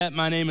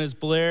My name is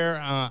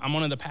Blair. I'm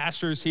one of the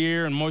pastors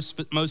here, and most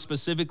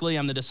specifically,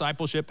 I'm the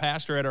discipleship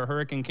pastor at our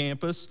Hurricane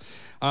campus.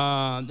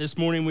 This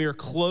morning, we are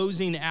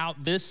closing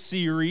out this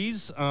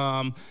series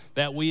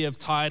that we have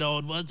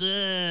titled, What's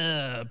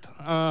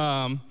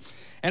Up?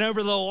 And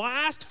over the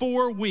last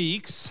 4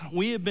 weeks,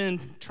 we have been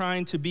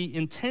trying to be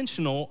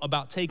intentional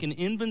about taking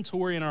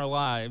inventory in our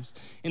lives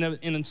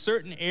in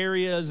certain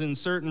areas and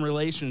certain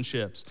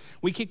relationships.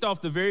 We kicked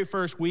off the very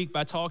first week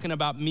by talking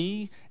about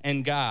me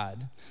and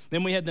God.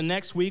 Then we had the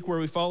next week where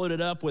we followed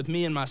it up with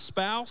me and my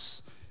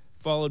spouse,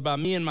 followed by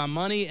me and my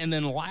money, and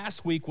then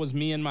last week was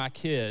me and my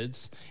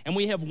kids. And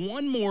we have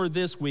one more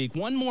this week,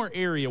 one more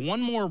area,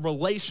 one more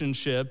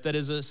relationship that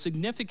is a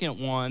significant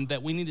one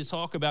that we need to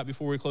talk about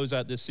before we close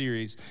out this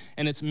series,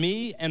 and it's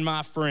me and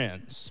my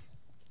friends.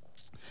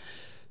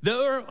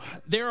 There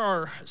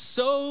are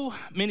so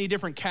many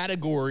different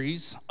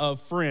categories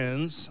of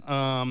friends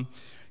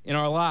in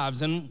our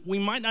lives, and we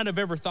might not have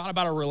ever thought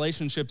about our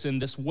relationships in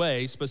this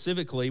way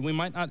specifically. We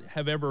might not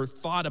have ever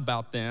thought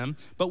about them,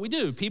 but we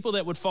do. People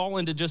that would fall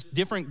into just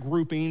different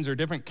groupings or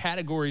different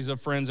categories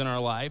of friends in our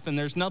life, and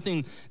there's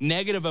nothing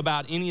negative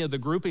about any of the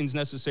groupings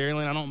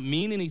necessarily, and I don't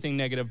mean anything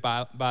negative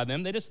by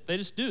them. They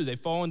just do. They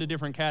fall into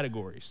different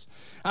categories.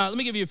 Let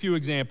me give you a few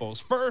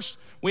examples. First,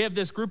 we have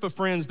this group of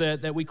friends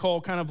that we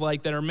call kind of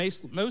like that are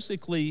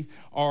mostly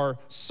our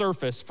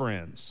surface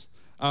friends.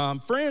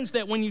 Friends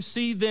that when you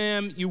see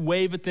them, you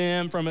wave at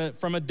them from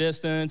a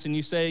distance, and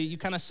you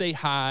kind of say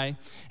hi,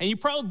 and you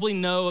probably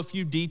know a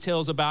few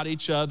details about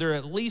each other,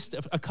 at least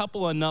a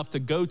couple enough to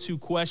go to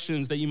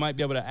questions that you might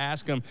be able to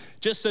ask them,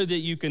 just so that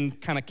you can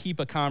kind of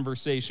keep a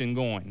conversation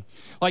going.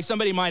 Like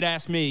somebody might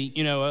ask me,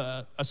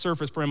 a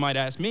surface friend might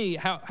ask me,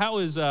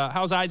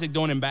 how's Isaac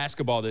doing in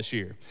basketball this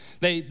year?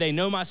 They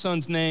know my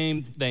son's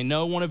name, they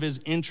know one of his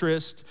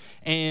interests,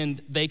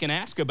 and they can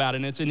ask about it,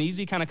 and it's an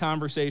easy kind of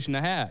conversation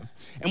to have.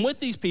 And with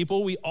these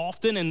people, we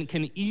often and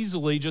can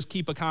easily just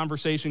keep a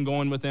conversation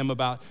going with them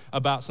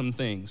about some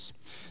things.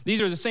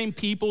 These are the same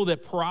people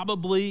that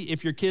probably,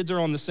 if your kids are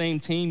on the same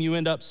team, you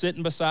end up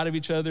sitting beside of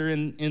each other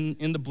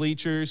in the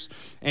bleachers,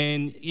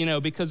 and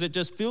because it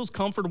just feels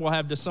comfortable to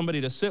have just somebody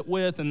to sit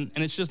with, and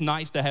it's just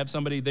nice to have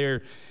somebody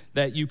there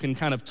that you can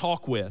kind of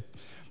talk with.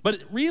 But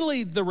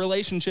really, the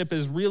relationship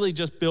is really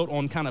just built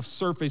on kind of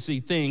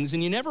surfacey things,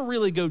 and you never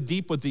really go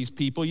deep with these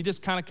people. You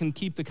just kind of can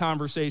keep the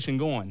conversation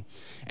going.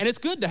 And it's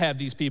good to have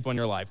these people in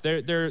your life.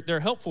 They're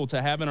helpful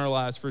to have in our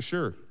lives for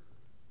sure.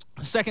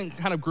 The second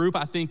kind of group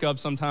I think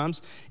of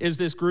sometimes is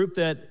this group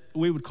that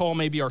we would call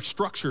maybe our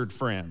structured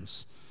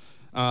friends.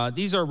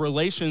 These are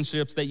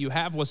relationships that you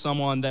have with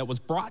someone that was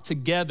brought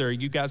together.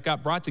 You guys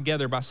got brought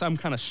together by some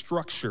kind of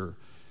structure.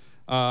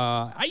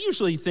 I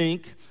usually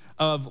think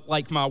of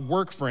like my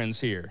work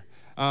friends here.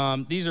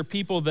 These are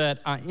people that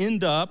I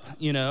end up,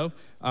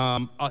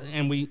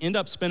 and we end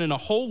up spending a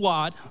whole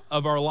lot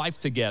of our life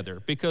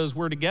together because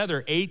we're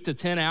together 8 to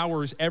 10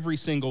 hours every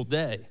single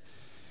day.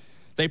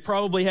 They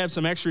probably have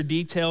some extra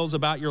details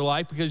about your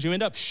life because you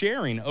end up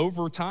sharing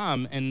over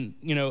time and,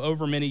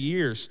 over many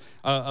years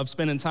of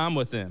spending time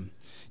with them.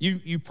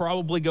 You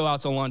probably go out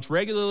to lunch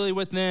regularly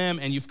with them,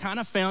 and you've kind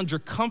of found your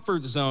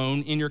comfort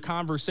zone in your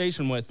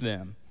conversation with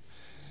them.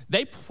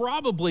 They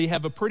probably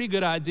have a pretty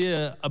good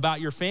idea about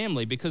your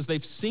family because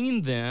they've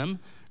seen them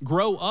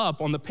grow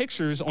up on the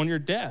pictures on your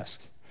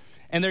desk.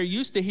 And they're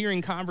used to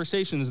hearing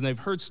conversations, and they've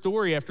heard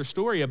story after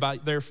story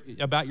about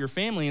your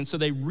family, and so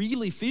they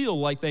really feel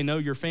like they know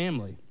your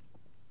family.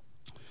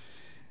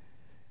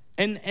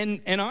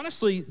 And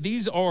honestly,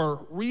 these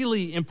are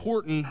really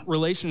important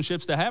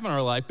relationships to have in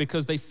our life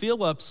because they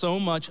fill up so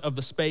much of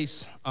the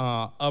space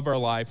of our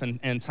life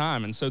and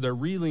time, and so they're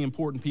really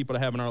important people to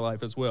have in our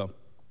life as well.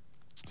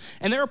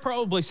 And there are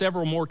probably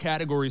several more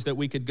categories that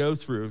we could go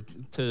through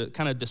to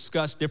kind of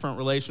discuss different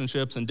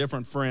relationships and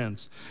different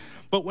friends.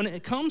 But when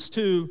it comes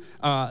to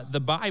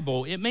the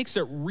Bible, it makes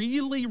it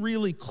really,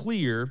 really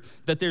clear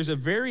that there's a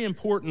very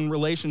important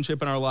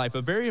relationship in our life,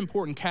 a very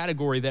important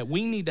category that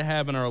we need to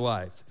have in our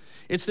life.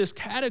 It's this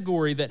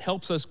category that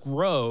helps us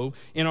grow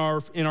in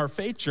our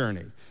faith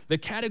journey, the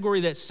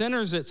category that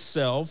centers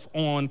itself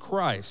on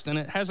Christ. And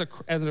it has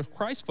as a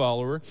Christ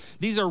follower,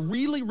 these are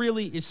really,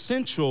 really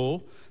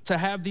essential to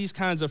have these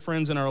kinds of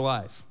friends in our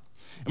life.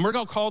 And we're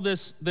going to call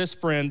this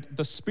friend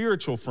the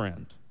spiritual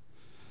friend.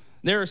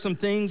 There are some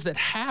things that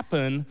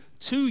happen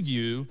to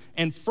you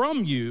and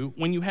from you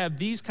when you have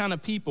these kind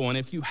of people, and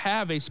if you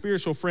have a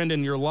spiritual friend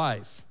in your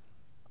life.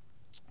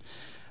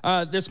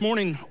 This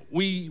morning,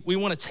 we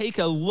want to take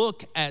a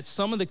look at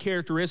some of the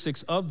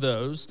characteristics of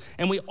those,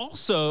 and we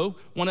also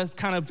want to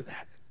kind of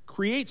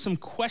create some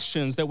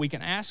questions that we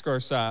can ask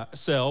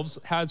ourselves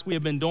as we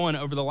have been doing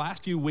over the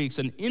last few weeks,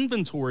 an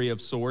inventory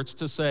of sorts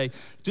to say,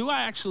 do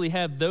I actually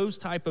have those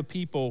type of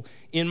people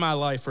in my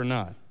life or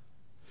not?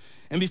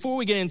 And before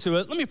we get into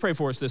it, let me pray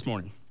for us this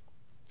morning.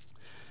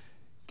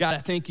 God, I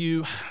thank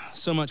you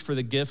so much for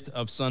the gift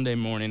of Sunday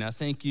morning. I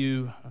thank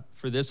you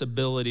for this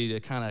ability to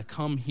kind of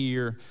come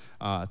here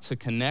to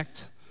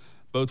connect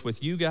both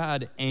with you,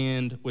 God,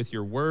 and with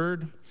your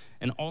word,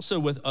 and also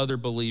with other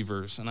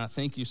believers. And I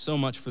thank you so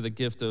much for the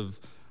gift of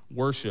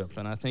worship.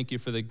 And I thank you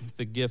for the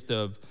gift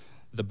of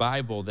the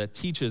Bible that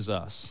teaches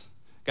us.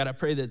 God, I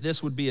pray that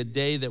this would be a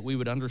day that we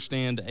would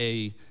understand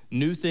a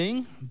new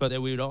thing, but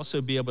that we would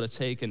also be able to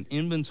take an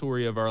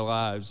inventory of our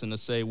lives and to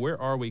say, where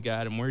are we,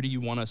 God, and where do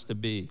you want us to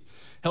be?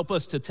 Help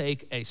us to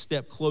take a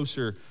step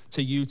closer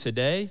to you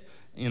today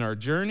in our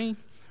journey,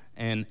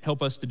 and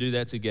help us to do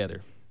that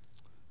together.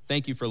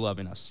 Thank you for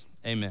loving us.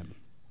 Amen.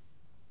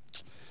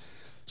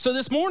 So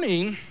this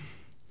morning,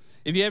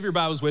 if you have your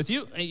Bibles with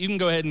you, you can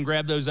go ahead and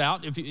grab those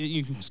out. If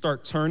you can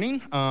start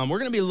turning. We're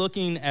going to be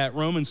looking at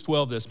Romans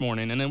 12 this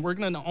morning, and then we're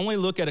going to only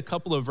look at a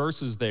couple of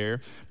verses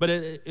there, but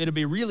it'll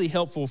be really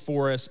helpful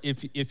for us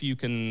if you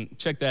can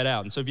check that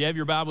out. And so if you have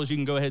your Bibles, you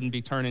can go ahead and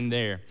be turning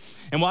there.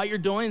 And while you're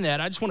doing that,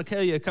 I just want to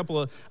tell you a couple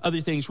of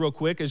other things real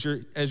quick as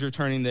you're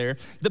turning there.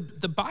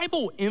 The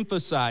Bible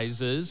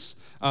emphasizes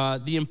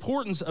the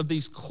importance of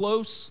these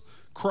close,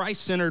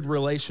 Christ-centered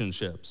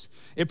relationships.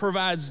 It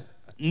provides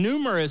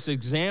numerous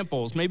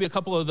examples. Maybe a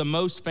couple of the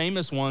most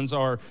famous ones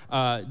are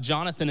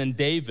Jonathan and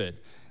David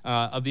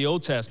of the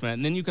Old Testament.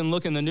 And then you can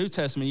look in the New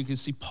Testament, you can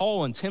see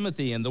Paul and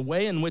Timothy and the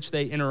way in which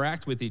they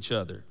interact with each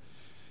other.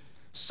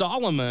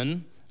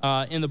 Solomon,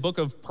 in the book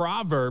of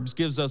Proverbs,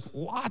 gives us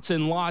lots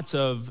and lots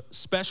of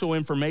special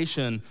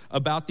information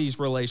about these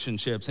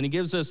relationships, and he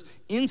gives us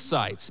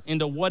insights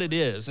into what it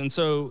is. And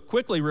so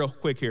real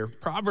quick here,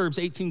 Proverbs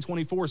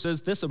 18:24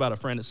 says this about a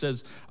friend. It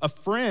says, a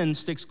friend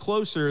sticks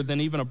closer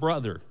than even a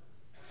brother.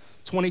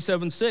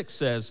 27:6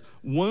 says,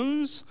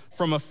 wounds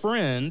from a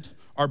friend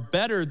are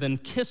better than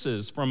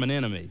kisses from an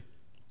enemy.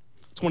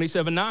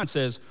 27:9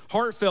 says,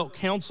 heartfelt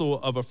counsel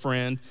of a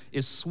friend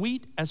is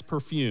sweet as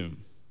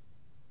perfume.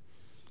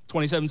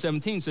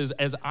 27:17 says,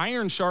 as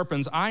iron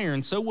sharpens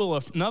iron, so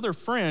will another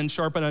friend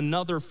sharpen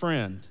another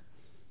friend.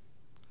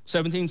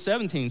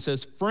 17:17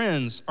 says,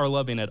 friends are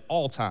loving at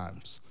all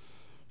times,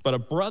 but a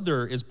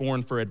brother is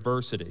born for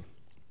adversity.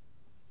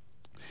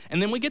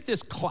 And then we get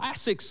this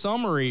classic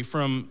summary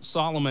from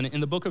Solomon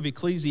in the book of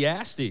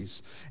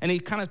Ecclesiastes. And he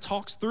kind of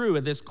talks through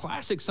this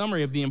classic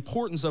summary of the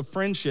importance of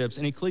friendships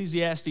in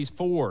Ecclesiastes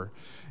 4.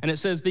 And it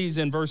says these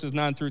in verses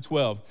 9 through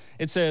 12.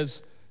 It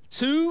says,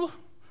 two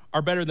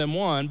are better than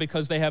one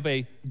because they have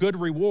a good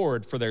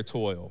reward for their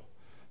toil.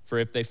 For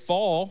if they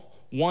fall,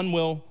 one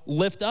will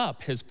lift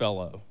up his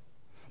fellow.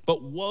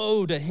 But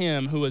woe to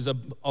him who is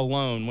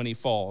alone when he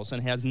falls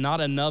and has not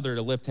another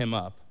to lift him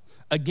up.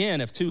 Again,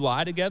 if two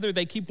lie together,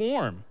 they keep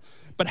warm.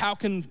 But how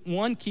can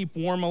one keep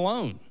warm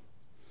alone?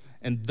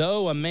 And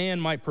though a man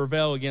might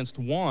prevail against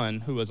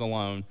one who is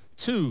alone,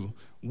 two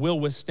will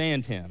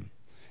withstand him.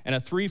 And a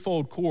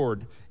threefold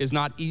cord is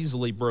not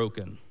easily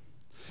broken.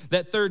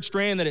 That third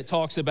strand that it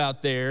talks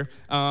about there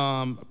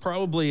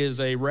probably is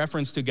a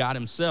reference to God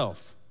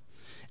himself.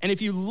 And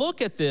if you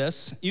look at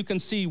this, you can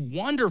see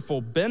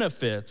wonderful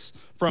benefits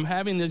from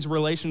having these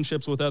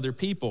relationships with other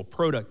people: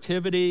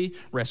 productivity,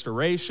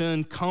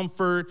 restoration,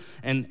 comfort,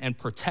 and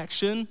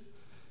protection.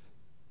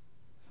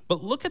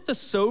 But look at the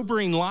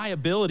sobering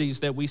liabilities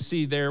that we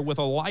see there with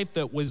a life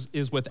that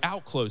is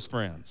without close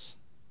friends.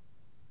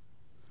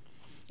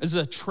 This is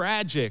a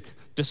tragic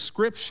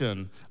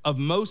description of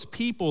most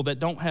people that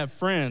don't have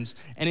friends,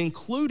 and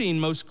including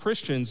most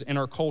Christians in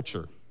our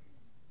culture.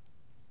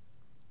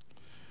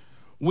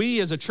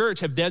 We as a church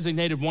have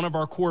designated one of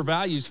our core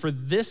values for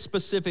this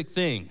specific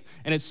thing,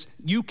 and it's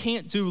you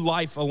can't do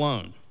life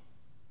alone.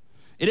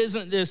 It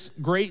isn't this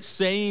great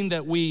saying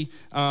that we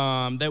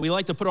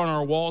like to put on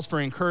our walls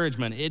for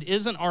encouragement. It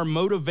isn't our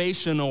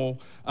motivational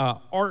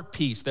art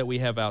piece that we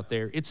have out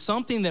there. It's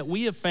something that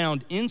we have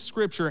found in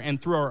Scripture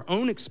and through our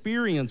own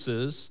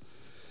experiences,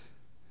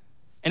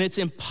 and it's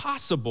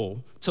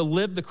impossible to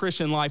live the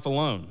Christian life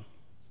alone.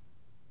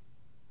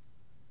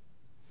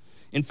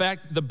 In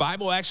fact, the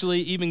Bible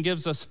actually even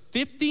gives us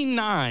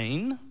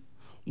 59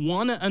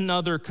 one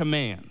another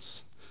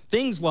commands.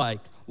 Things like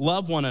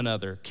love one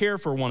another, care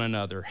for one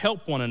another,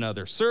 help one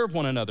another, serve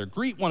one another,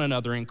 greet one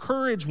another,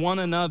 encourage one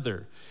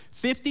another.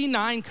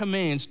 59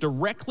 commands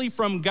directly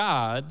from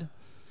God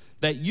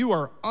that you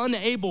are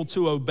unable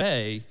to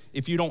obey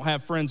if you don't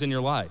have friends in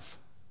your life.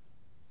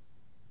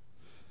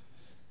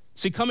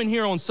 See, coming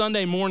here on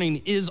Sunday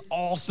morning is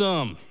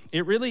awesome.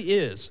 It really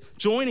is.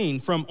 Joining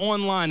from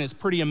online is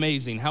pretty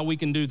amazing how we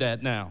can do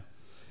that now.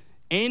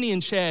 Andy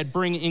and Chad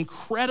bring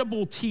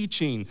incredible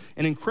teaching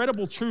and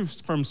incredible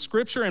truths from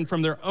Scripture and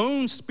from their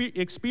own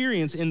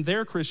experience in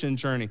their Christian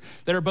journey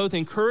that are both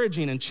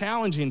encouraging and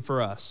challenging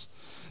for us.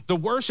 The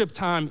worship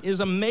time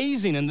is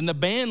amazing, and then the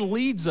band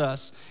leads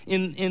us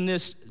in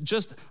this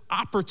just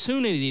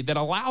opportunity that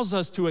allows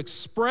us to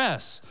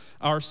express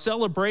our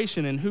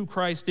celebration in who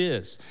Christ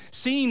is.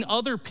 Seeing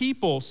other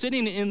people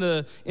sitting in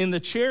the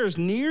chairs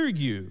near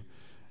you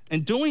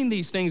and doing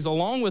these things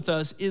along with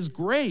us is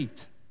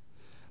great.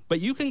 But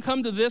you can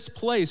come to this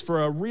place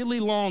for a really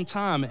long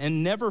time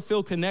and never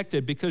feel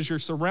connected because you're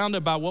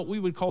surrounded by what we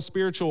would call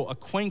spiritual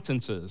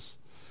acquaintances,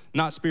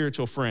 not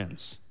spiritual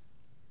friends.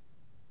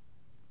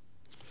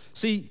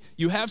 See,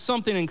 you have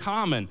something in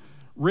common.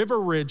 River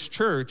Ridge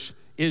Church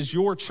is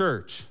your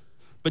church,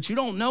 but you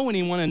don't know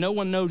anyone and no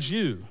one knows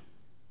you.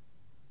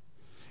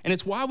 And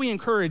it's why we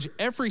encourage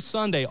every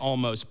Sunday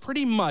almost,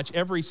 pretty much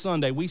every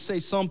Sunday, we say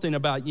something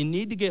about you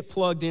need to get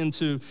plugged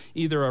into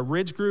either a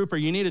Ridge group or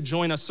you need to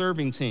join a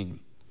serving team.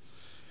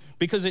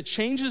 Because it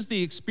changes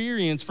the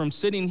experience from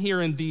sitting here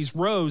in these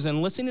rows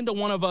and listening to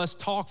one of us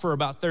talk for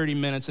about 30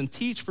 minutes and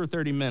teach for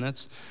 30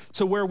 minutes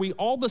to where we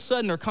all of a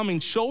sudden are coming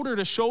shoulder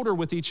to shoulder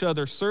with each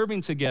other,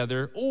 serving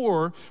together,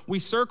 or we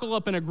circle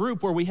up in a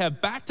group where we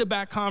have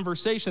back-to-back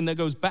conversation that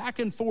goes back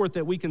and forth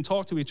that we can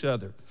talk to each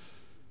other.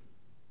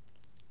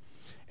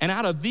 And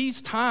out of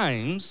these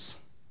times,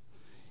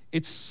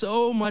 it's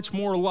so much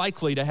more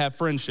likely to have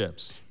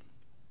friendships.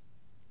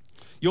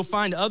 You'll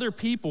find other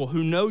people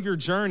who know your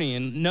journey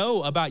and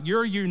know about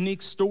your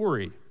unique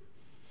story,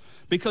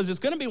 because it's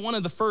going to be one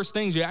of the first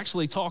things you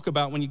actually talk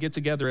about when you get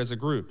together as a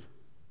group.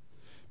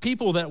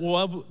 People that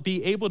will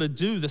be able to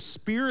do what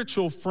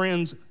spiritual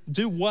friends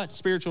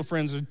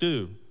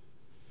do.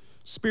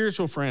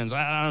 Spiritual friends,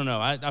 I don't know.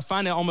 I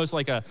find it almost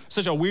like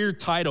such a weird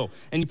title.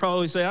 And you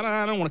probably say,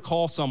 I don't want to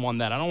call someone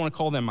that. I don't want to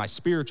call them my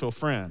spiritual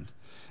friend.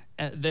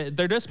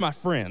 They're just my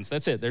friends.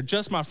 That's it. They're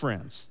just my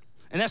friends.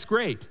 And that's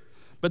great.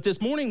 But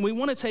this morning, we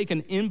want to take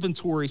an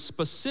inventory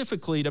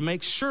specifically to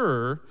make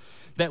sure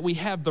that we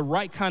have the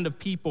right kind of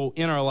people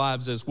in our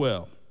lives as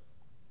well.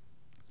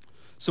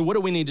 So what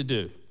do we need to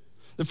do?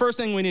 The first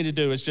thing we need to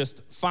do is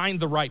just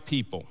find the right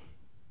people.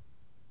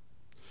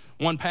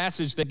 One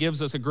passage that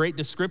gives us a great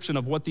description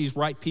of what these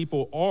right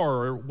people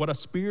are, or what a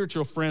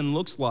spiritual friend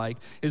looks like,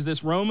 is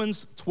this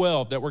Romans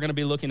 12 that we're going to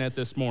be looking at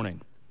this morning.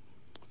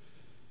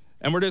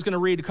 And we're just going to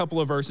read a couple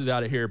of verses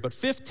out of here. But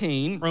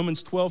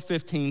Romans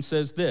 12:15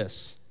 says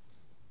this: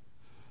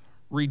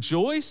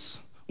 "Rejoice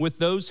with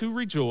those who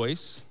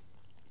rejoice,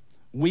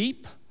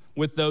 weep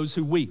with those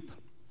who weep."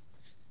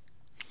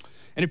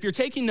 And if you're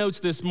taking notes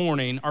this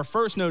morning, our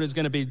first note is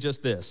going to be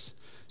just this: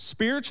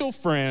 spiritual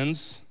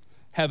friends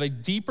have a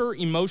deeper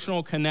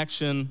emotional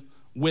connection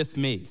with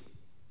me.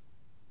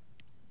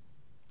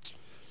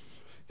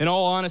 In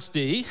all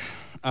honesty,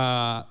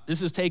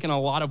 this has taken a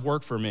lot of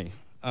work for me.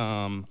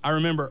 I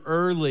remember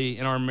early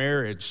in our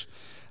marriage,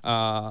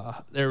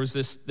 there was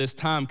this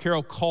time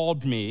Carol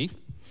called me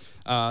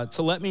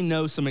to let me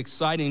know some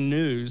exciting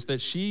news that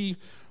she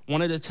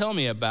wanted to tell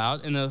me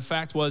about. And the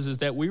fact was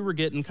that we were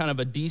getting kind of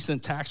a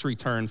decent tax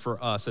return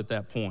for us at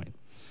that point.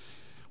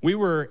 We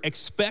were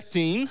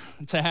expecting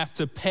to have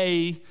to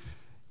pay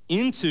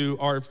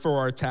for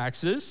our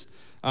taxes.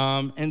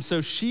 And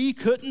so she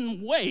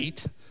couldn't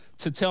wait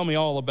to tell me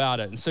all about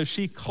it. And so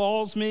she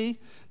calls me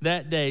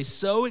that day,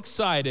 so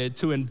excited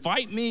to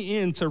invite me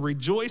in to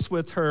rejoice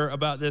with her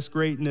about this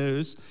great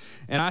news.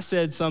 And I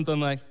said something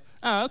like,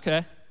 "Oh,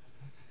 okay."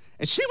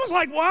 And she was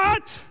like,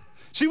 "What?"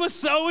 She was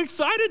so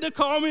excited to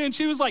call me, and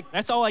she was like,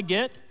 "That's all I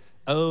get?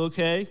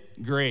 Okay,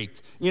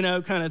 great,"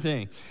 kind of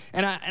thing.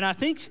 And I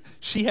think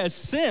she has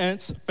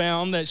since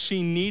found that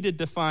she needed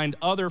to find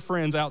other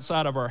friends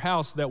outside of our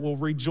house that will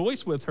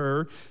rejoice with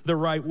her the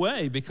right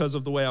way because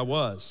of the way I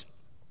was.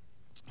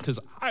 Because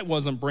I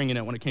wasn't bringing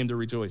it when it came to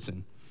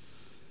rejoicing.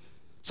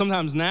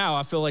 Sometimes now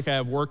I feel like I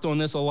have worked on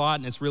this a lot,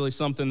 and it's really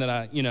something that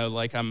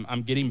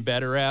I'm getting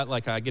better at.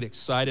 Like I get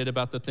excited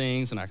about the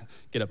things, and I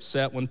get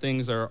upset when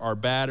things are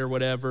bad or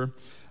whatever.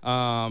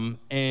 And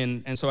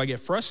so I get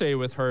frustrated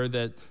with her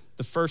that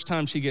the first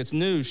time she gets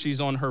news,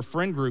 she's on her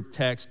friend group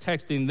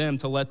texting them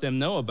to let them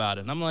know about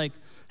it. And I'm like,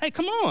 "Hey,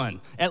 come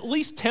on, at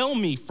least tell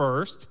me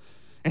first."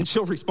 And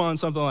she'll respond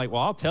something like,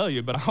 "Well, I'll tell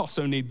you, but I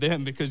also need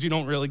them because you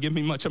don't really give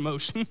me much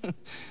emotion."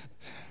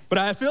 But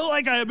I feel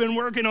like I have been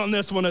working on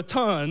this one a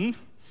ton.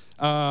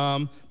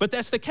 But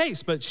that's the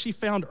case. But she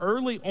found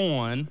early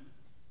on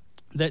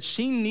that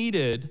she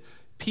needed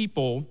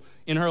people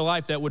in her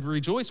life that would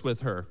rejoice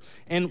with her.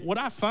 And what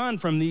I find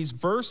from these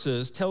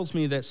verses tells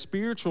me that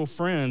spiritual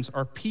friends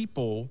are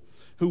people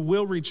who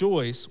will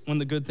rejoice when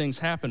the good things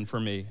happen for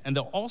me. And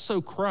they'll also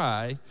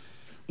cry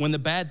when the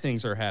bad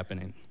things are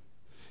happening.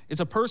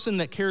 It's a person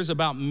that cares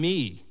about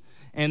me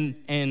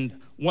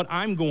and what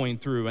I'm going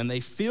through, and they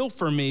feel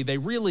for me. They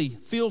really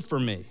feel for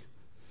me.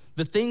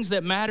 The things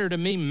that matter to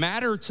me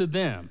matter to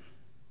them.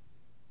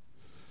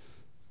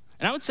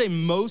 And I would say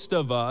most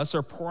of us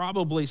are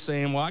probably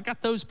saying, "Well, I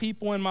got those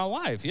people in my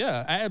life."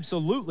 Yeah, I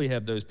absolutely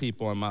have those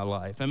people in my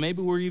life. And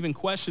maybe we're even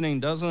questioning,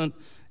 doesn't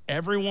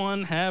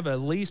everyone have at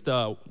least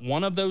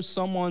one of those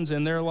someones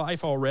in their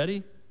life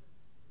already?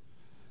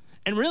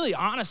 And really,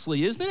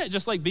 honestly, isn't it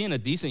just like being a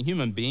decent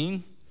human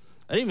being?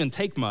 It doesn't even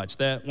take much,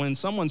 that when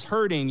someone's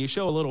hurting, you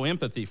show a little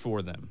empathy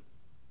for them.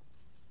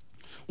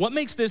 What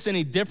makes this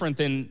any different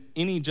than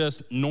any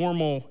just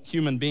normal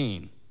human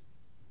being?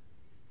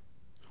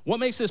 What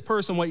makes this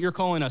person what you're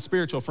calling a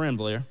spiritual friend,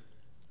 Blair?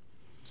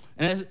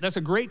 And that's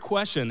a great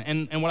question.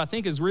 And what I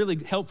think is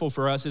really helpful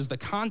for us is the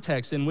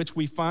context in which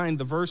we find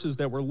the verses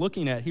that we're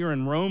looking at here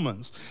in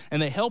Romans.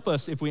 And they help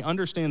us if we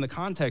understand the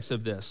context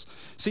of this.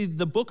 See,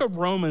 the book of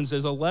Romans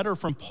is a letter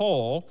from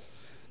Paul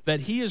that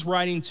he is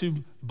writing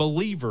to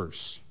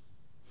believers,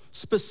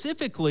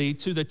 specifically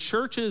to the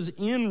churches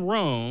in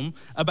Rome,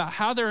 about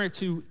how they're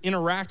to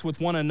interact with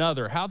one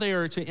another, how they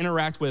are to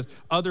interact with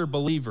other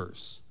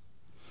believers.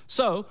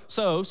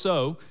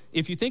 So,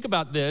 if you think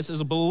about this as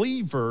a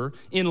believer,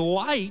 in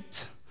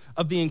light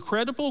of the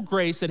incredible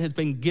grace that has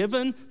been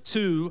given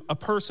to a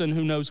person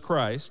who knows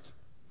Christ,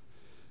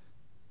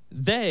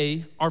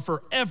 they are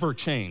forever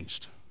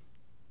changed.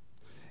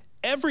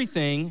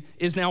 Everything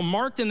is now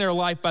marked in their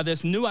life by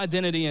this new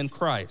identity in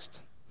Christ.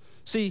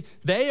 See,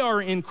 they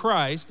are in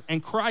Christ,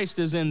 and Christ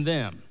is in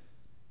them.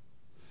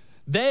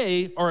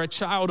 They are a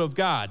child of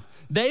God.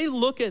 They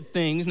look at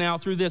things now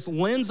through this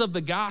lens of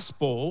the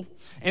gospel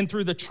and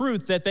through the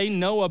truth that they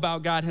know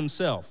about God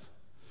himself.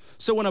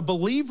 So when a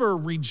believer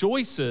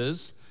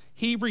rejoices,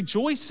 he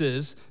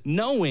rejoices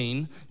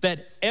knowing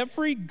that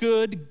every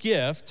good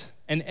gift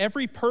and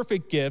every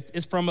perfect gift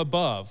is from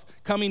above,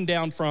 coming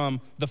down from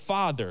the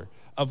Father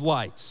of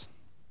lights.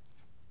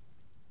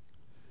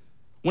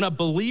 When a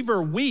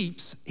believer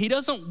weeps, he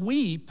doesn't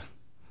weep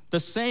the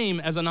same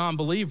as a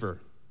non-believer,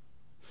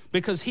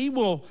 because he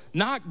will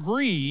not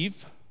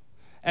grieve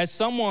as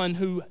someone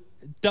who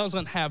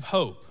doesn't have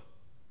hope.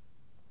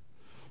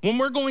 When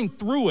we're going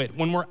through it,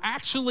 when we're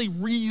actually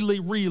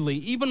really,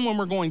 even when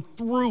we're going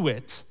through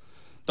it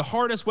the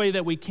hardest way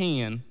that we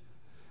can,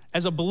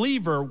 as a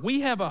believer, we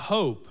have a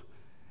hope,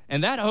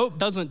 and that hope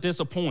doesn't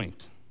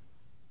disappoint.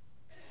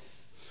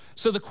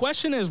 So the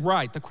question is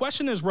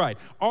right.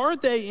 Are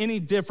they any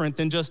different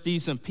than just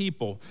decent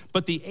people?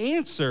 But the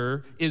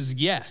answer is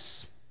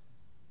yes.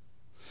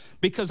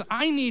 Because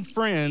I need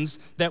friends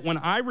that when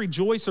I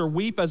rejoice or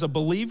weep as a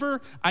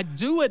believer, I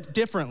do it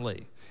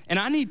differently. And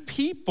I need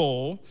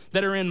people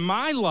that are in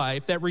my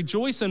life that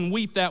rejoice and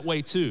weep that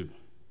way too.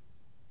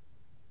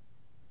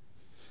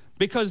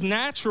 Because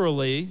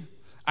naturally,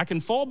 I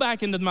can fall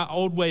back into my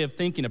old way of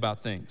thinking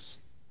about things.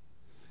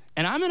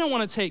 And I'm gonna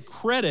wanna take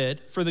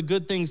credit for the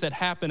good things that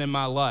happen in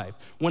my life.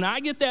 When I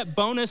get that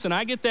bonus and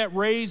I get that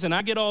raise and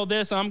I get all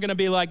this, I'm gonna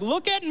be like,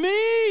 look at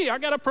me, I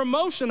got a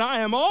promotion, I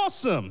am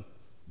awesome.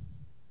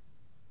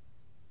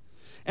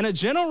 And a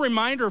gentle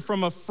reminder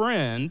from a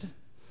friend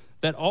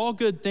that all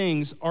good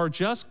things are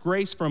just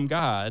grace from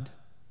God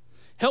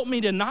helped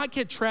me to not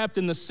get trapped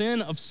in the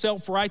sin of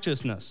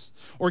self-righteousness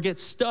or get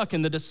stuck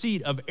in the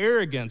deceit of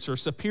arrogance or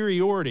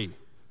superiority.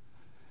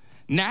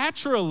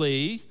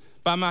 Naturally,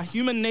 by my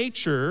human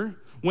nature,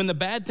 when the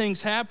bad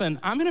things happen,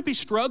 I'm gonna be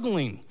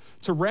struggling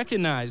to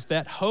recognize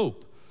that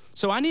hope.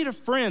 So I need a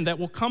friend that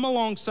will come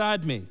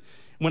alongside me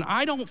when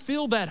I don't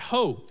feel that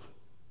hope.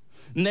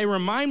 And they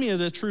remind me of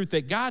the truth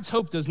that God's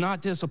hope does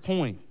not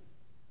disappoint.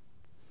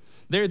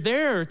 They're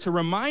there to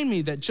remind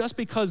me that just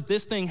because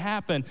this thing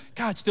happened,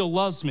 God still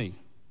loves me.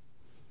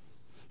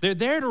 They're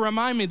there to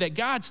remind me that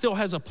God still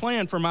has a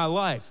plan for my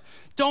life.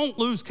 Don't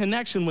lose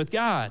connection with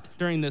God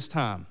during this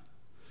time.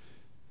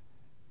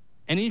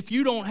 And if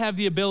you don't have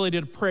the ability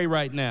to pray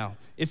right now,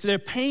 if their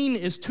pain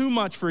is too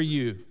much for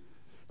you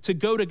to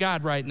go to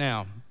God right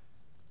now,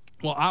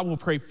 well, I will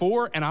pray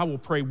for and I will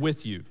pray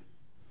with you.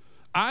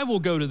 I will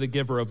go to the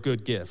giver of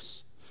good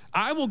gifts.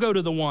 I will go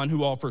to the one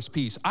who offers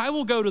peace. I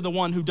will go to the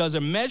one who does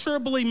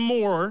immeasurably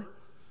more.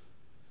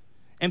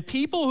 And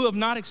people who have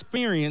not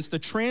experienced the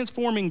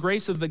transforming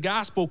grace of the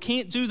gospel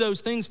can't do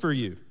those things for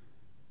you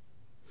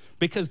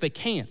because they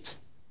can't.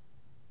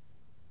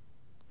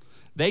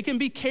 They can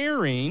be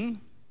caring,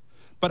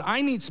 but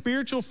I need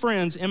spiritual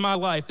friends in my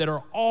life that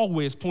are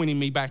always pointing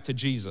me back to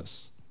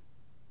Jesus.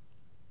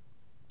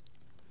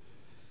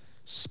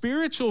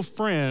 Spiritual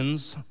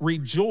friends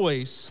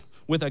rejoice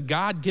with a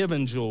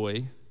God-given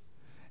joy,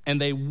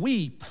 and they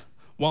weep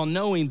while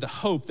knowing the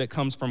hope that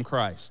comes from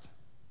Christ.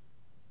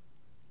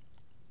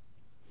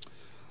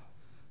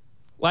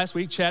 Last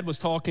week, Chad was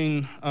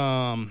talking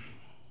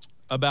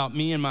about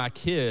me and my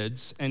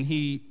kids, and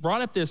he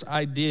brought up this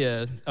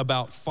idea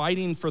about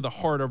fighting for the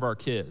heart of our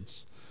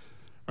kids,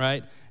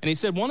 right? And he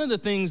said one of the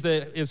things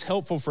that is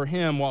helpful for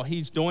him while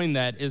he's doing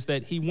that is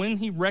that when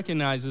he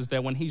recognizes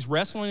that when he's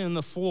wrestling in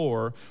the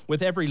floor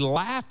with every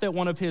laugh that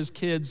one of his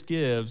kids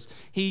gives,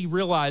 he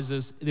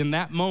realizes in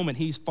that moment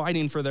he's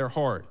fighting for their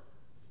heart.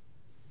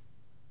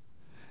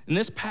 And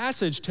this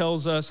passage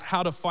tells us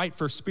how to fight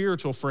for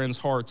spiritual friends'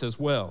 hearts as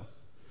well.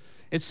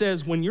 It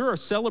says, when you're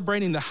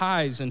celebrating the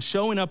highs and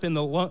showing up in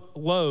the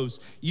lows,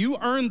 you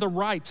earn the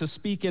right to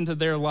speak into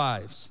their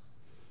lives.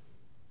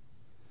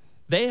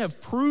 They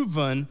have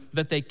proven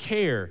that they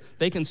care.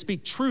 They can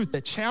speak truth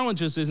that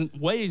challenges in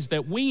ways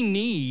that we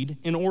need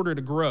in order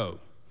to grow.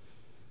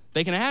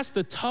 They can ask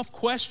the tough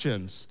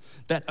questions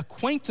that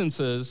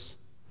acquaintances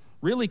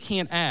really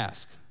can't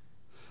ask,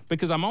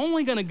 because I'm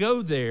only gonna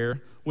go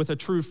there with a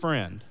true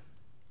friend.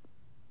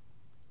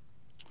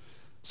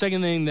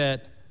 Second thing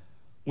that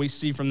we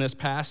see from this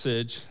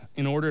passage,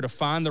 in order to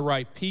find the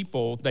right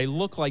people, they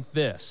look like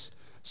this.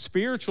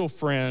 Spiritual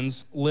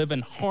friends live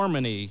in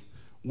harmony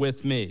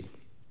with me.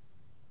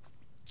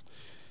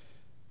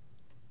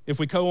 If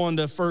we go on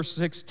to verse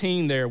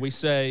 16 there,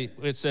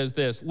 it says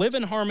this, live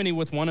in harmony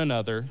with one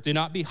another, do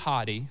not be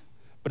haughty,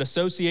 but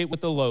associate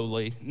with the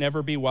lowly,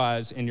 never be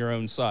wise in your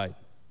own sight.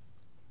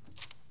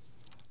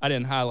 I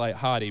didn't highlight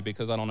haughty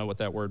because I don't know what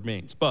that word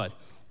means, but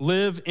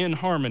live in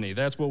harmony,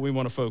 that's what we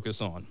want to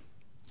focus on.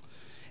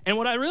 And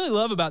what I really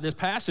love about this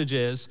passage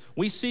is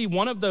we see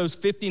one of those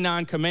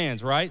 59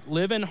 commands, right?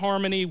 Live in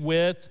harmony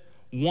with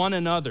one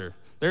another.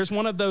 There's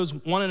one of those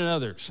one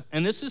another's.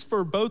 And this is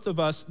for both of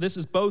us. This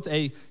is both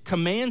a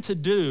command to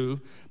do,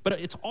 but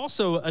it's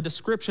also a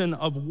description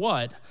of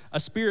what a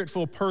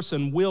spirit-filled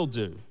person will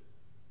do.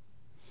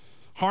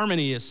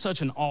 Harmony is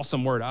such an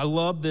awesome word. I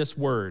love this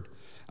word.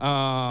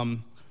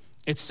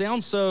 It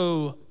sounds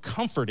so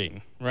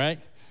comforting, right?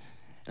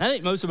 And I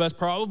think most of us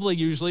probably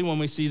usually when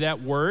we see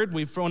that word,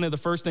 one of the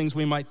first things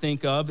we might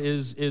think of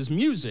is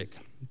music.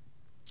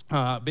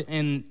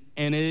 And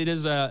it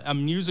is a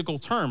musical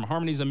term.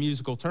 Harmony is a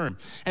musical term.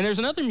 And there's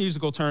another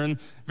musical term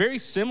very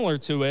similar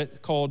to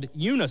it called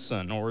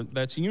unison, or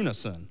that's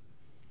unison.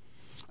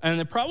 And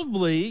they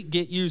probably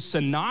get used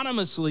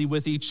synonymously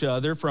with each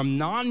other from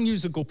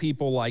non-musical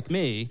people like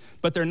me,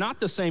 but they're not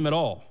the same at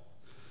all.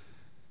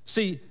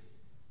 See,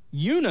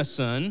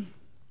 unison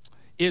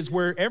is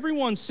where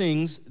everyone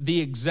sings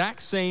the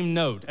exact same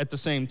note at the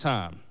same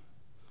time.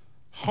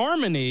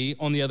 Harmony,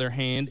 on the other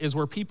hand, is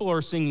where people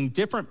are singing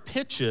different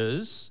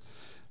pitches,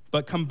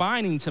 but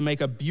combining to make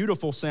a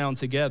beautiful sound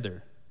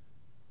together.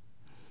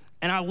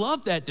 And I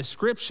love that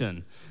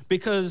description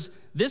because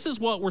this is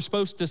what we're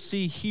supposed to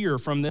see here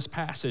from this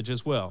passage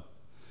as well.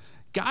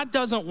 God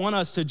doesn't want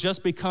us to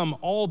just become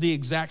all the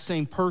exact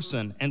same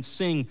person and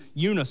sing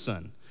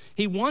unison.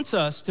 He wants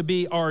us to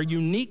be our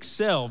unique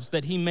selves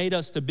that he made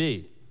us to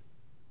be.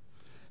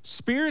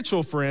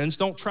 Spiritual friends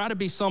don't try to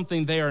be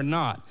something they are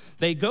not.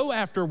 They go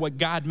after what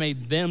God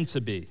made them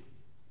to be.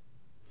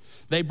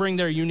 They bring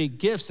their unique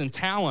gifts and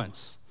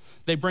talents.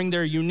 They bring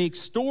their unique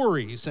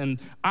stories and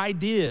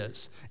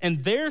ideas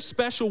and their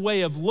special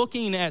way of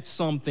looking at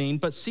something,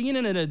 but seeing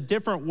it in a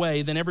different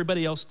way than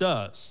everybody else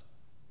does.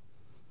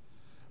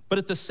 But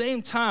at the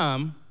same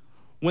time,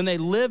 when they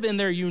live in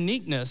their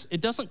uniqueness,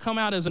 it doesn't come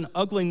out as an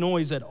ugly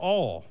noise at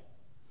all.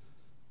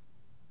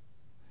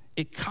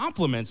 It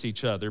complements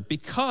each other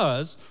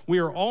because we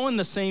are all in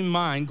the same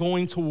mind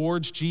going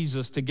towards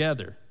Jesus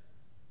together,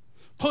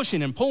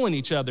 pushing and pulling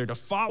each other to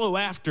follow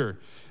after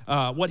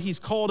what he's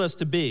called us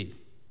to be.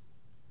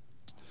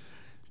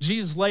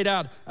 Jesus laid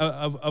out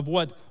of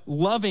what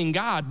loving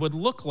God would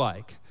look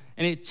like.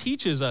 And it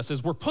teaches us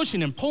as we're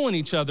pushing and pulling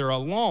each other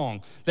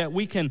along that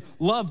we can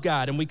love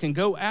God and we can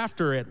go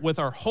after it with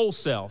our whole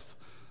self,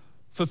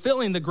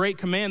 fulfilling the great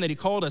command that he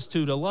called us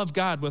to love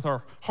God with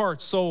our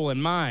heart, soul,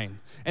 and mind.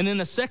 And then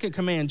the second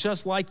command,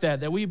 just like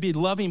that we be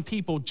loving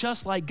people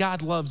just like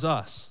God loves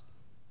us.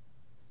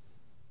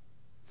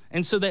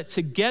 And so that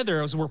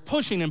together, as we're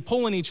pushing and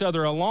pulling each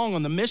other along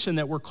on the mission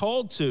that we're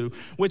called to,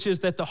 which is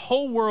that the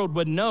whole world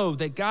would know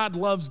that God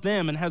loves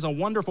them and has a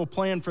wonderful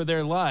plan for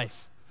their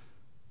life.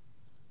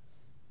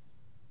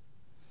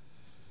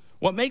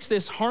 What makes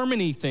this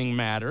harmony thing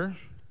matter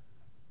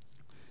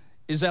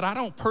is that I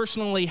don't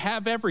personally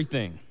have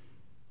everything.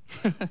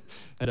 That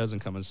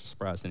doesn't come as a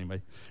surprise to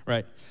anybody,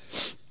 right?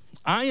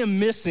 I am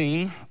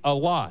missing a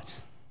lot.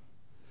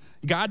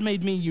 God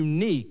made me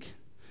unique,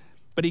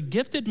 but he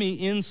gifted me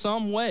in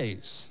some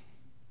ways.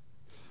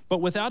 But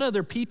without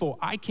other people,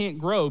 I can't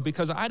grow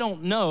because I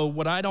don't know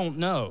what I don't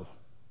know.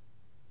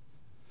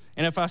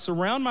 And if I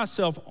surround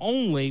myself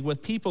only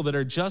with people that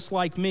are just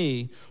like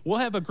me, we'll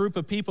have a group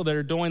of people that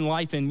are doing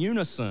life in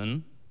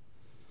unison,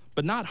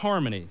 but not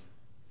harmony.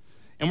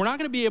 And we're not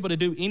going to be able to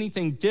do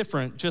anything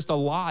different, just a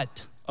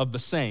lot of the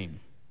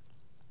same.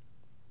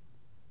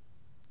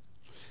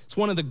 It's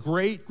one of the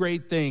great,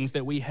 great things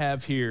that we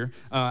have here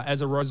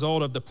as a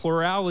result of the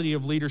plurality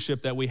of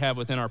leadership that we have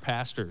within our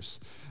pastors.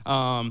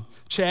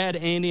 Chad,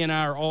 Andy, and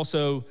I are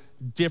also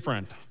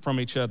different from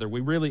each other.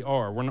 We really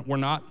are. We're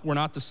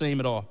not the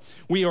same at all.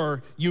 We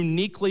are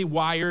uniquely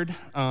wired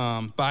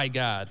by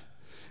God.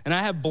 And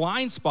I have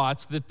blind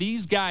spots that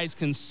these guys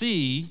can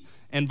see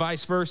and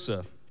vice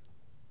versa.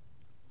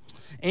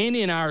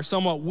 Andy and I are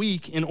somewhat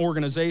weak in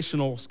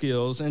organizational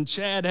skills, and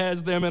Chad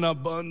has them in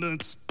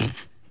abundance.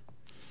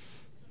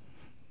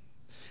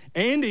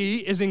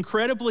 Andy is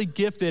incredibly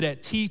gifted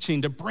at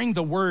teaching to bring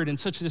the word in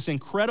such this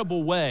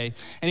incredible way.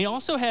 And he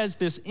also has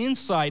this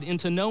insight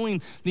into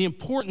knowing the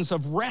importance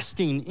of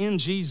resting in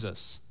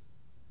Jesus.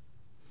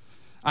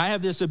 I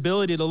have this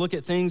ability to look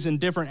at things in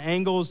different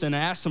angles and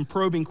ask some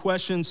probing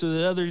questions so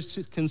that others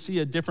can see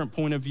a different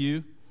point of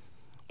view.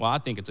 Well, I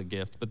think it's a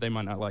gift, but they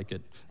might not like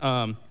it.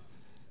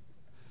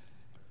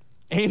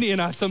 Andy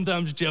and I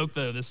sometimes joke,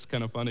 though, this is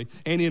kind of funny.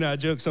 Andy and I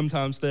joke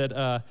sometimes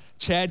that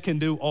Chad can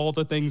do all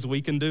the things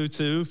we can do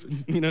too,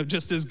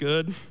 just as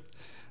good.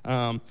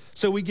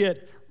 So we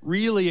get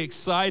really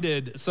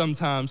excited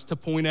sometimes to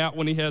point out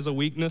when he has a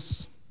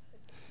weakness.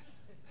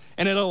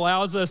 And it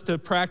allows us to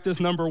practice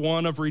number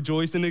one of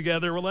rejoicing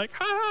together. We're like,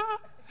 ha,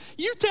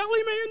 you tell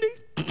him,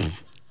 Andy.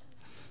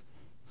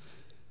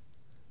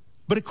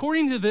 But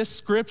according to this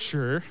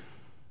scripture,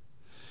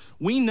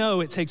 we know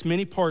it takes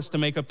many parts to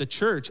make up the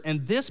church,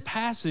 and this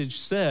passage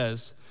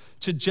says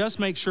to just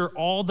make sure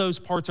all those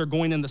parts are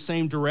going in the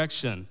same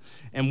direction.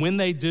 And when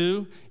they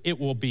do, it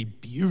will be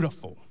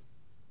beautiful.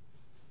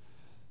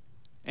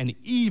 And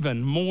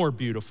even more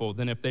beautiful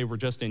than if they were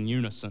just in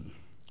unison.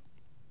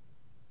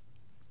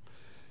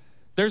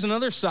 There's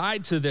another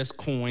side to this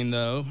coin,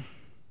 though.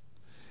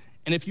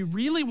 And if you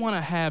really want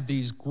to have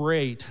these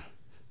great,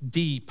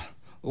 deep,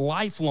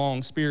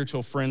 lifelong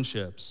spiritual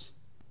friendships,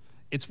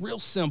 it's real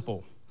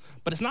simple.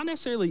 But it's not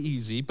necessarily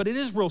easy, but it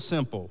is real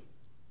simple.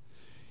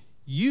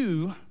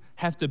 You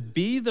have to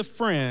be the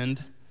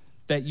friend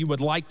that you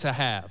would like to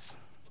have.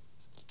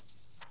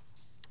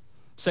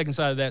 Second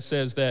side of that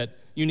says that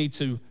you need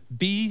to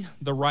be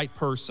the right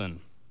person.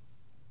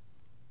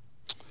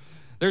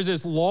 There's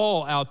this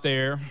law out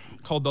there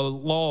called the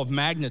law of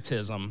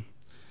magnetism,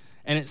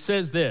 and it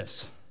says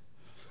this: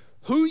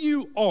 who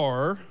you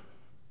are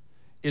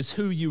is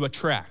who you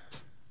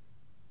attract.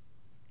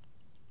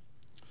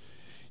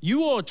 You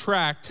will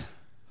attract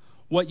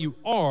what you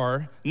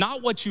are,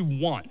 not what you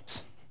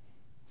want.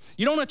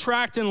 You don't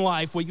attract in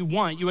life what you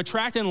want, you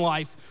attract in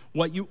life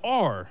what you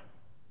are.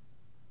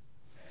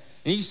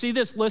 And you see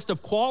this list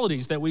of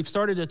qualities that we've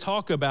started to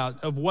talk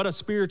about of what a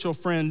spiritual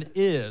friend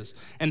is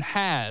and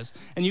has.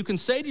 And you can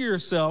say to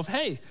yourself,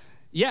 hey,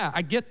 yeah,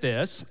 I get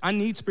this. I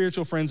need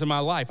spiritual friends in my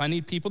life. I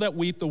need people that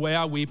weep the way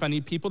I weep. I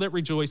need people that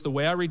rejoice the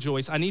way I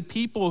rejoice. I need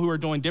people who are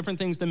doing different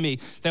things than me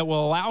that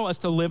will allow us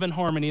to live in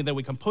harmony, that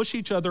we can push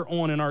each other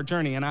on in our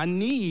journey. And I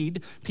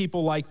need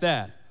people like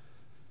that.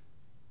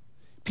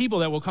 People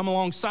that will come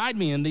alongside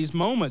me in these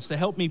moments to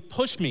help me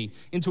push me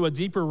into a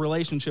deeper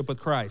relationship with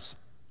Christ.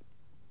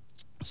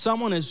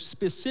 Someone is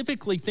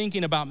specifically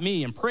thinking about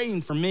me and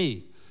praying for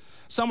me.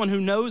 Someone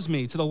who knows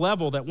me to the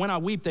level that when I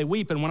weep, they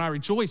weep, and when I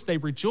rejoice, they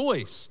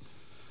rejoice.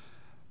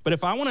 But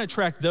if I want to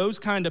attract those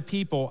kind of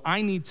people,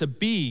 I need to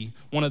be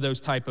one of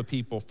those type of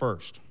people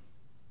first.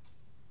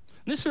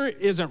 This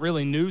isn't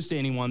really news to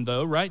anyone,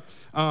 though, right?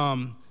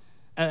 An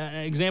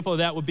example of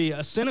that would be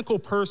a cynical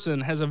person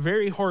has a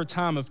very hard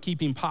time of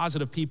keeping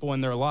positive people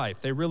in their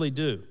life. They really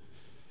do.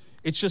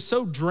 It's just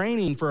so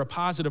draining for a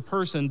positive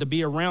person to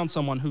be around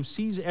someone who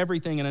sees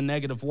everything in a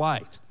negative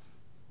light.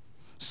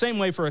 Same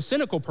way for a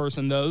cynical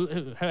person, though,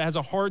 who has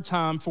a hard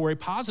time for a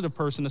positive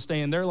person to stay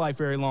in their life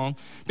very long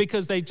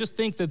because they just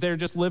think that they're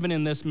just living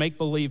in this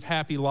make-believe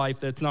happy life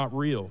that's not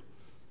real.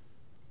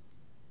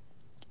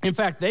 In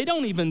fact, they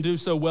don't even do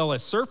so well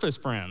as surface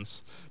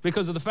friends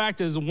because of the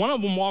fact is one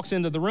of them walks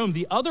into the room,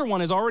 the other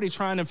one is already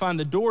trying to find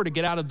the door to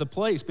get out of the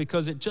place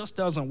because it just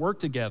doesn't work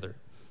together.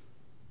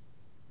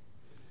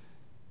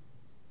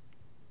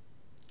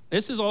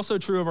 This is also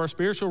true of our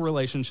spiritual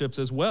relationships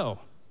as well.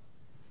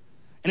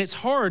 And it's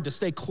hard to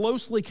stay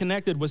closely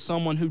connected with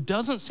someone who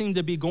doesn't seem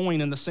to be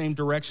going in the same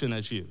direction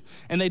as you,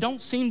 and they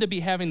don't seem to be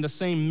having the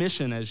same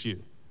mission as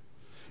you.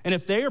 And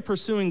if they are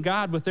pursuing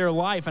God with their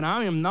life and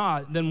I am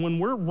not, then when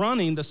we're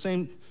running the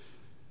same,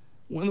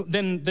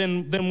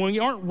 then we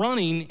aren't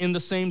running in the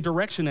same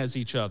direction as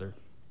each other.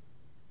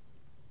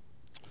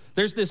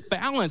 There's this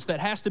balance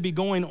that has to be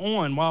going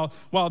on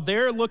while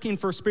they're looking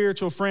for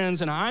spiritual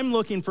friends and I'm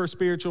looking for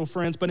spiritual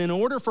friends. But in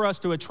order for us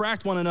to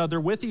attract one another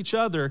with each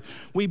other,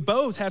 we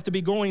both have to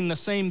be going the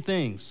same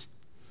things.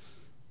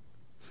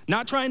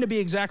 Not trying to be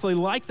exactly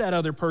like that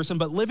other person,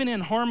 but living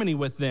in harmony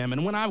with them.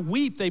 And when I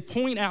weep, they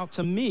point out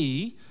to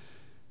me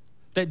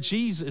that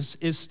Jesus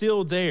is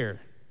still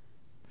there.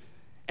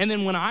 And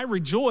then when I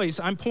rejoice,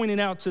 I'm pointing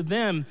out to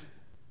them,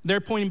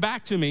 they're pointing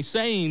back to me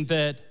saying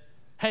that,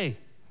 hey,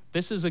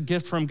 this is a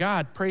gift from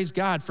God. Praise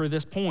God for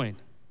this point.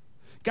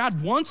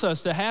 God wants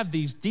us to have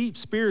these deep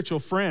spiritual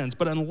friends,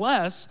 but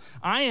unless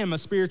I am a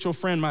spiritual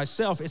friend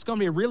myself, it's going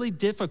to be really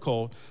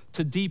difficult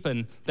to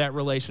deepen that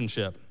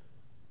relationship.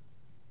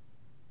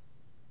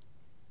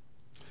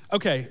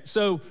 Okay,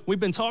 so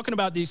we've been talking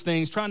about these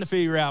things, trying to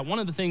figure out one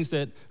of the things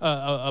that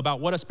about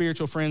what a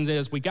spiritual friend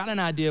is. We got an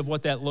idea of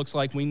what that looks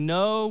like. We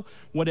know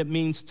what it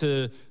means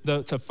to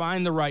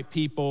find the right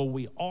people.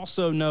 We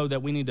also know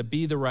that we need to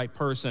be the right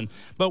person.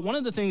 But one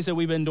of the things that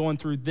we've been doing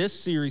through this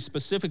series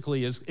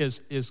specifically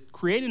is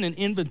creating an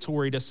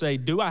inventory to say,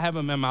 do I have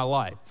them in my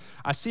life?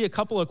 I see a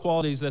couple of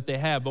qualities that they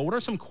have, but what are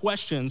some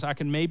questions I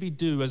can maybe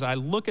do as I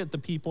look at the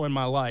people in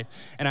my life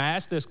and I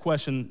ask this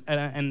question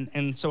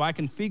and so I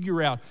can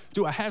figure out,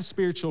 do I have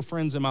spiritual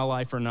friends in my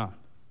life or not?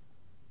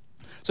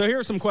 So here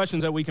are some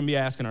questions that we can be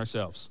asking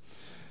ourselves.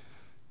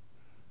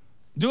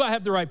 Do I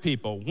have the right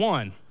people?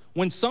 One,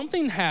 when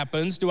something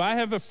happens, do I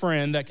have a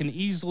friend that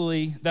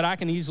I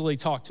can easily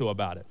talk to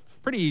about it?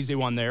 Pretty easy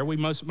one there.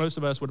 Most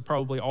of us would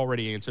probably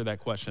already answer that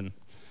question.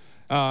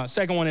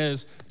 Second one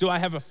is, do I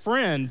have a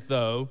friend,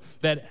 though,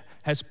 that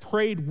has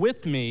prayed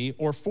with me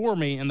or for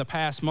me in the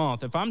past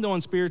month? If I'm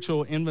doing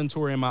spiritual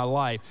inventory in my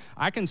life,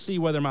 I can see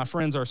whether my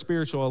friends are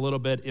spiritual a little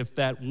bit if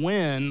that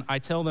when I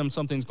tell them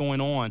something's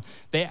going on,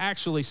 they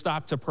actually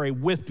stop to pray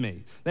with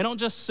me. They don't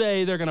just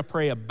say they're going to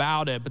pray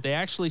about it, but they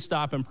actually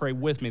stop and pray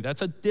with me.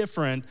 That's a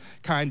different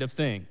kind of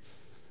thing.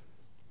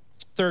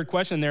 Third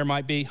question there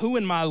might be, who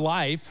in my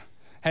life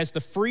has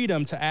the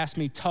freedom to ask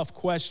me tough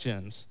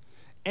questions?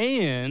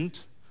 And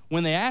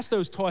when they ask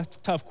those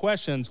tough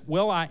questions,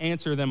 will I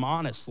answer them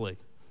honestly?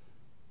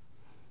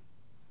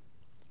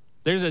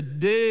 There's a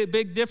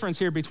big difference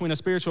here between a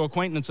spiritual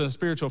acquaintance and a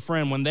spiritual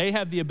friend when they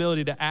have the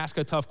ability to ask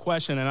a tough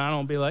question and I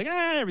don't be like,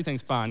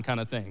 everything's fine kind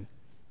of thing.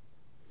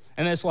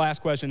 And this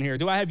last question here,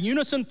 do I have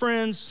unison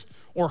friends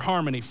or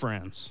harmony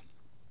friends?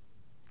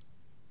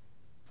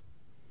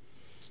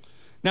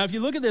 Now, if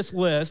you look at this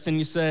list and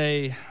you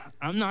say,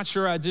 I'm not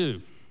sure I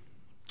do.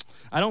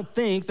 I don't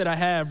think that I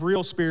have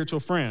real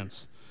spiritual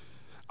friends.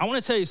 I want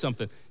to tell you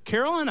something.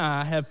 Carol and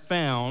I have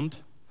found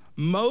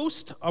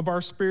most of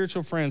our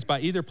spiritual friends by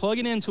either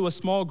plugging into a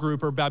small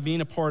group or by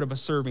being a part of a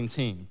serving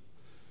team.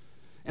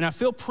 And I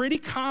feel pretty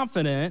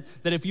confident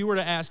that if you were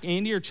to ask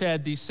Andy or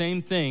Chad these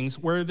same things,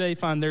 where they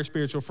find their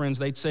spiritual friends,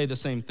 they'd say the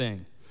same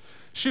thing.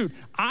 Shoot,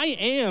 I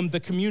am the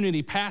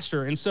community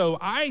pastor, and so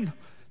I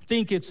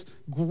think it's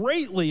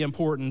greatly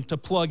important to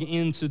plug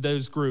into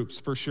those groups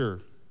for sure.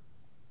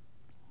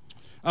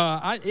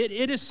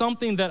 It is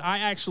something that I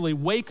actually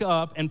wake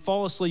up and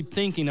fall asleep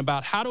thinking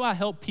about. How do I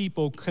help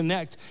people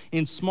connect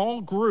in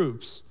small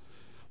groups?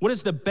 What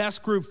is the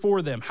best group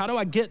for them? How do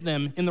I get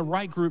them in the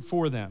right group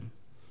for them?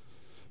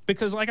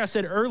 Because like I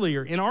said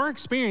earlier, in our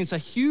experience, a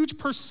huge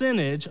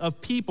percentage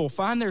of people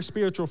find their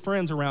spiritual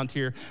friends around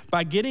here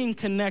by getting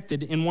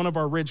connected in one of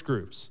our Ridge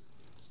groups.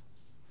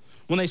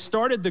 When they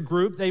started the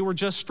group, they were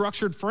just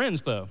structured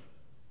friends though.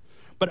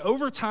 But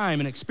over time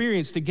and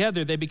experience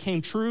together, they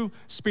became true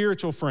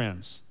spiritual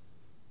friends.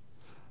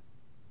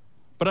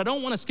 But I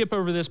don't want to skip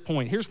over this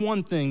point. Here's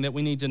one thing that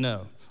we need to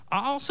know.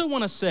 I also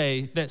want to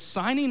say that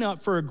signing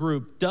up for a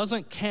group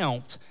doesn't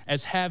count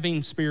as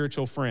having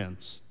spiritual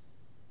friends.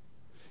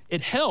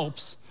 It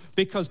helps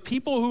because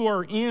people who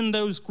are in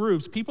those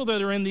groups, people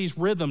that are in these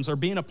rhythms or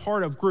being a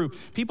part of group,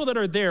 people that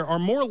are there are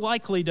more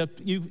likely to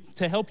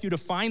help you to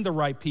find the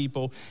right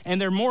people, and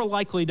they're more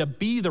likely to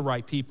be the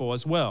right people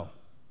as well.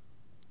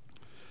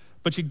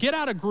 But you get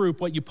out of group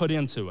what you put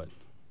into it.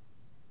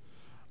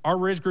 Our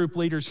Ridge group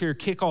leaders here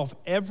kick off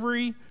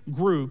every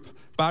group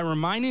by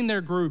reminding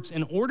their groups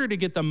in order to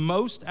get the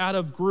most out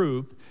of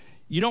group,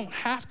 you don't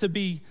have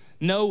to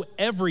know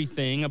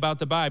everything about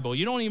the Bible.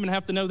 You don't even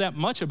have to know that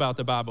much about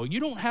the Bible. You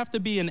don't have to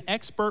be an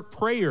expert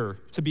prayer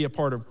to be a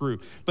part of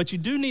group. But you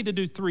do need to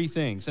do three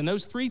things. And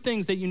those three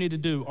things that you need to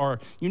do are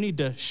you need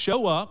to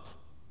show up,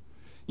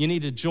 you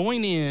need to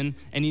join in,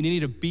 and you need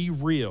to be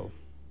real.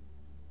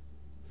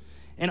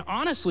 And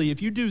honestly,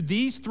 if you do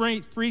these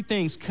three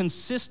things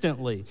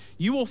consistently,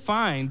 you will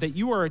find that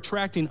you are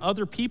attracting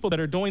other people that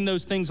are doing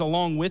those things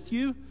along with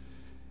you.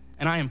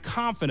 And I am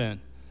confident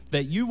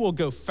that you will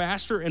go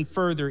faster and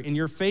further in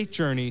your faith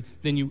journey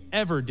than you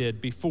ever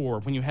did before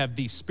when you have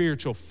these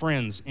spiritual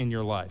friends in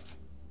your life.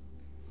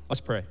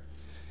 Let's pray.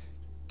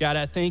 God,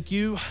 I thank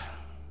you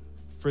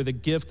for the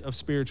gift of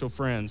spiritual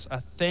friends. I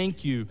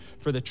thank you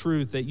for the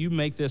truth that you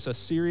make this a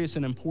serious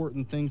and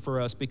important thing for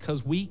us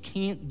because we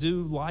can't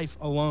do life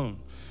alone.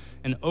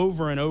 And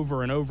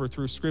over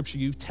through Scripture,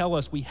 you tell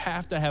us we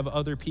have to have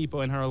other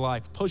people in our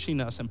life pushing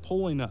us and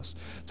pulling us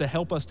to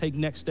help us take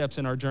next steps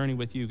in our journey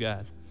with you,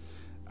 God.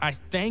 I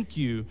thank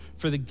you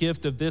for the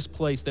gift of this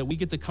place that we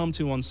get to come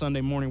to on Sunday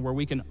morning where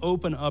we can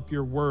open up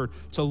your word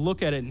to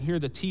look at it and hear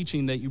the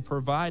teaching that you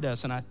provide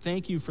us. And I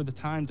thank you for the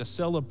time to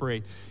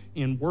celebrate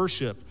in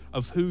worship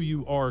of who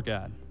you are,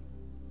 God.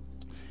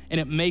 And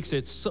it makes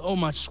it so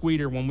much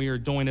sweeter when we are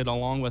doing it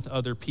along with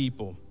other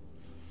people.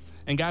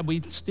 And God, we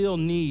still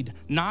need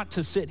not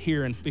to sit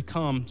here and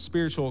become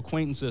spiritual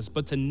acquaintances,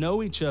 but to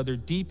know each other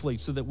deeply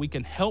so that we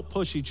can help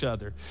push each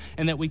other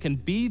and that we can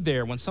be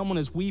there when someone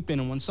is weeping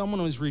and when someone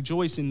is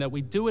rejoicing, that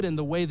we do it in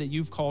the way that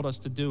you've called us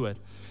to do it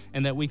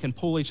and that we can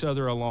pull each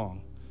other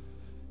along.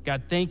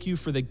 God, thank you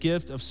for the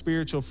gift of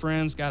spiritual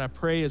friends. God, I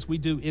pray as we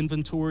do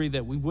inventory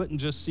that we wouldn't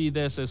just see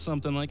this as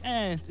something like,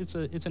 it's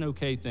an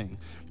okay thing,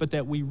 but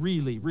that we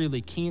really,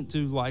 really can't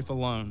do life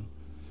alone.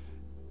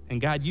 And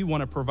God, you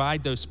want to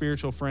provide those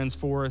spiritual friends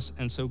for us.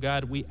 And so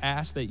God, we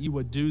ask that you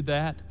would do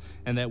that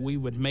and that we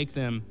would make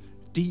them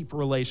deep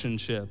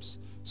relationships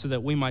so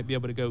that we might be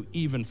able to go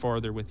even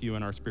farther with you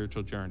in our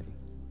spiritual journey.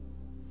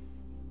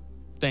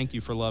 Thank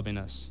you for loving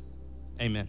us. Amen.